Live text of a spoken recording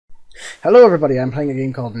Hello everybody, I'm playing a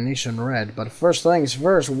game called Nation Red, but first things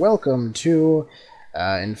first, welcome to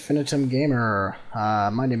InfinitumGamer.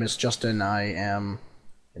 My name is Justin, I am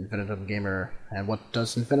InfinitumGamer, and what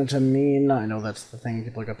does infinitum mean? I know that's the thing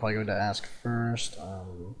people are probably going to ask first.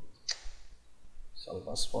 So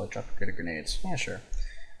let's while I drop grenades. Yeah, sure.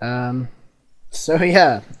 You're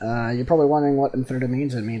probably wondering what infinitum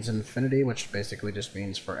means. It means infinity, which basically just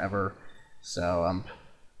means forever. So,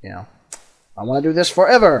 I want to do this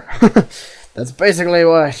forever! That's basically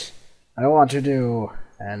what I want to do,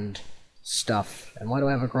 and stuff. And why do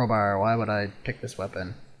I have a crowbar? Why would I pick this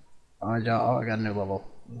weapon? Oh, I got a new level.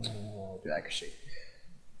 Do accuracy.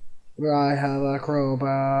 I have a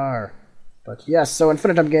crowbar! But yes, so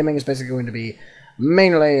Infinitum Gaming is basically going to be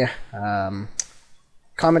mainly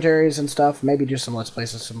commentaries and stuff, maybe do some Let's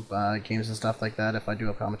Plays of some games and stuff like that if I do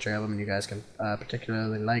a commentary of them and you guys can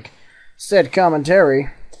particularly like said commentary.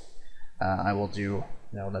 I will do,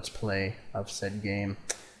 Let's Play of said game,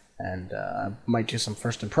 and I might do some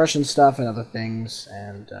first impression stuff and other things,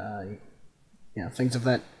 and, things of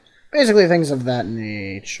that, basically things of that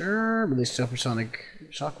nature. Release Supersonic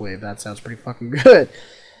Shockwave, that sounds pretty fucking good.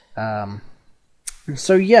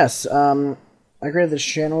 So yes, I created this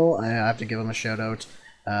channel. I have to give him a shout out.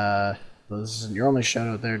 This isn't your only shout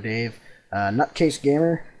out there, Dave. Nutcase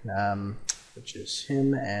Gamer, which is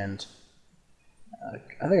him, and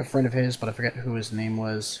I think a friend of his, but I forget who his name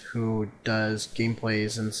was, who does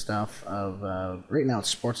gameplays and stuff of, right now it's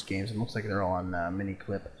sports games. It looks like they're all on mini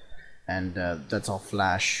clip, and that's all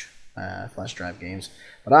flash drive games.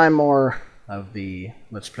 But I'm more of the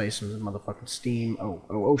let's play some motherfucking Steam.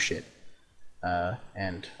 Oh shit.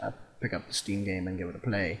 And pick up the Steam game and give it a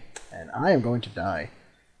play. And I am going to die.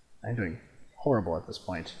 I'm doing horrible at this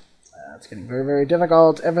point. It's getting very, very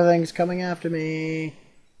difficult. Everything's coming after me.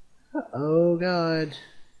 Oh god.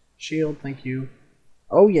 Shield, thank you.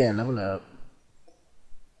 Oh yeah, level up.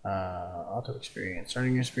 Auto experience.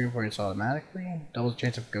 Starting your experience automatically. Doubles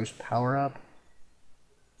chance of ghost power up.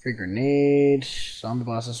 Free grenade. Zombie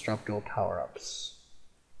bosses drop dual power ups.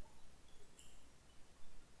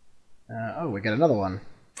 Oh, we got another one.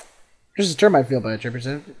 Just a termite field by a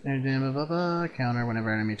 3% counter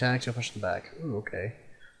whenever enemy attacks, you'll push them back. Ooh, okay.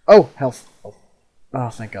 Oh, health. Oh,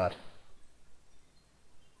 thank god.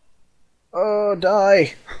 Oh,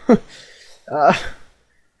 die!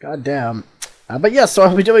 God damn. But yeah, so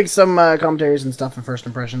I'll be doing some commentaries and stuff and first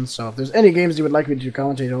impressions, so if there's any games you would like me to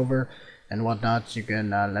commentate over and whatnot, you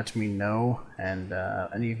can let me know. And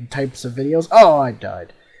any types of videos... Oh, I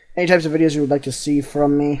died. Any types of videos you would like to see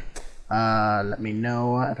from me, let me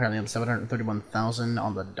know. Apparently I'm 731,000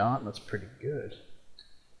 on the dot. That's pretty good.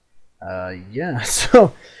 Yeah,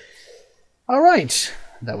 so... Alright.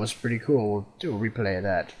 That was pretty cool. We'll do a replay of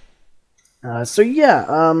that.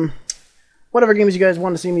 Whatever games you guys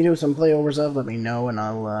want to see me do some playovers of, let me know, and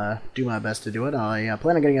I'll do my best to do it. I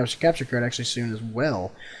plan on getting a capture card actually soon as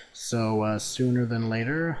well, so sooner than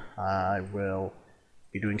later I will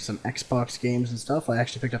be doing some Xbox games and stuff. I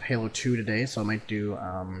actually picked up Halo 2 today, so I might do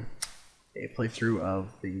a playthrough of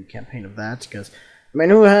the campaign of that, because, I mean,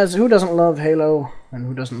 who doesn't love Halo, and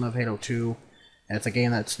who doesn't love Halo 2? It's a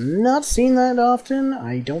game that's not seen that often.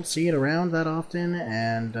 I don't see it around that often,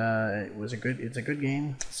 and it's a good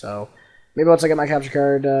game. So maybe once I get my capture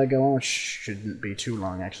card going, which shouldn't be too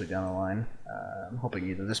long actually down the line. I'm hoping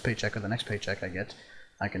either this paycheck or the next paycheck I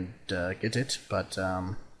can get it. But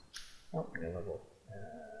level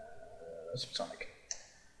supersonic.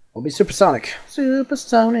 We'll be supersonic.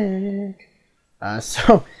 Supersonic.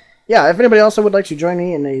 So. Yeah, if anybody also would like to join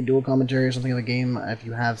me in a dual commentary or something of a game, if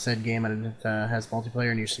you have said game and it has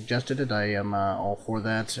multiplayer and you suggested it, I am all for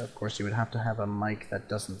that. Of course, you would have to have a mic that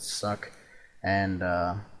doesn't suck, and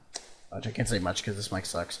which I can't say much because this mic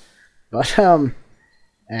sucks. But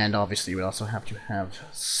and obviously you would also have to have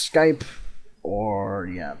Skype, or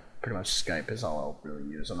yeah, pretty much Skype is all I'll really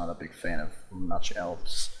use. I'm not a big fan of much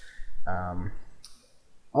else.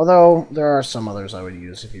 Although, there are some others I would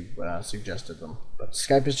use if you suggested them. But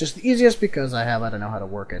Skype is just the easiest because I know how to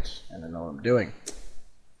work it, and I know what I'm doing.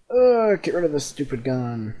 Get rid of this stupid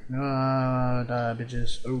gun. Die,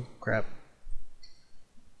 bitches. Oh, crap.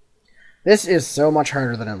 This is so much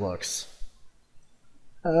harder than it looks.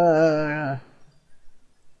 Oh,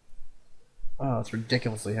 it's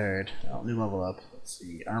ridiculously hard. Oh, new level up. Let's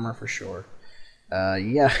see. Armor for sure.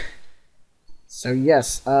 Yeah. So,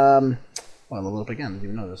 yes, well, level up again, didn't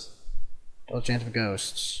even know this. Double chance of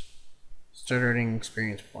ghosts. Start earning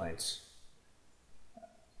experience points.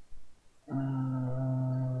 I'll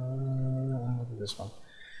do this one.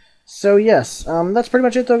 So yes, that's pretty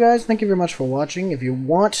much it though, guys. Thank you very much for watching. If you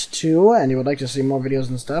want to, and you would like to see more videos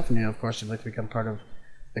and stuff, and of course you'd like to become part of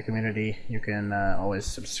the community. You can always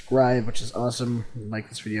subscribe, which is awesome. Like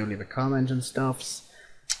this video, leave a comment and stuff.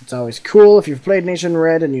 It's always cool. If you've played Nation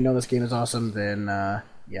Red and you know this game is awesome, then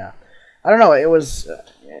yeah. I don't know, it was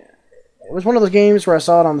one of those games where I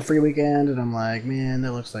saw it on the free weekend, and I'm like, man,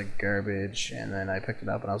 that looks like garbage. And then I picked it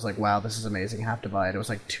up, and I was like, wow, this is amazing. I have to buy it. It was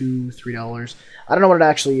like $2, $3. I don't know what it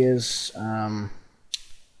actually is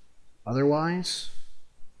otherwise,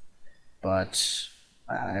 but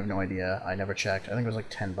I have no idea. I never checked. I think it was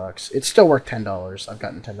like $10. It's still worth $10. I've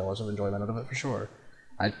gotten $10 of enjoyment out of it for sure.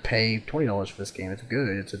 I'd pay $20 for this game. It's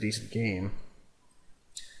good. It's a decent game.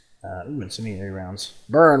 Ooh, incendiary rounds.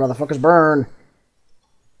 Burn, motherfuckers, burn!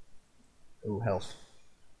 Ooh, health.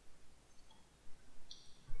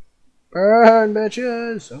 Burn,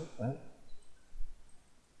 bitches! Oh, what?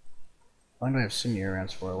 How long do I have incendiary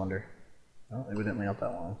rounds for, I wonder? Oh, evidently not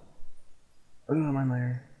that long. Oh, mine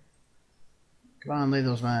layer. Come on, lay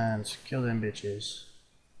those mines. Kill them bitches.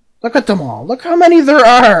 Look at them all! Look how many there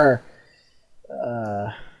are!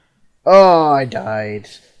 Oh, I died.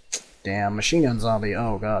 Damn, machine gun zombie.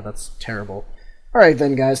 Oh god, that's terrible. Alright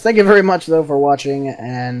then, guys. Thank you very much, though, for watching,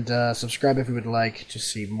 and subscribe if you would like to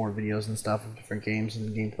see more videos and stuff of different games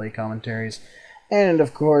and gameplay commentaries. And,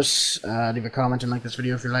 of course, leave a comment and like this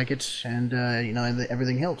video if you like it, and, you know,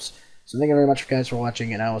 everything helps. So thank you very much, guys, for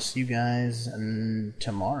watching, and I will see you guys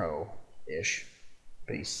tomorrow-ish.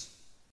 Peace.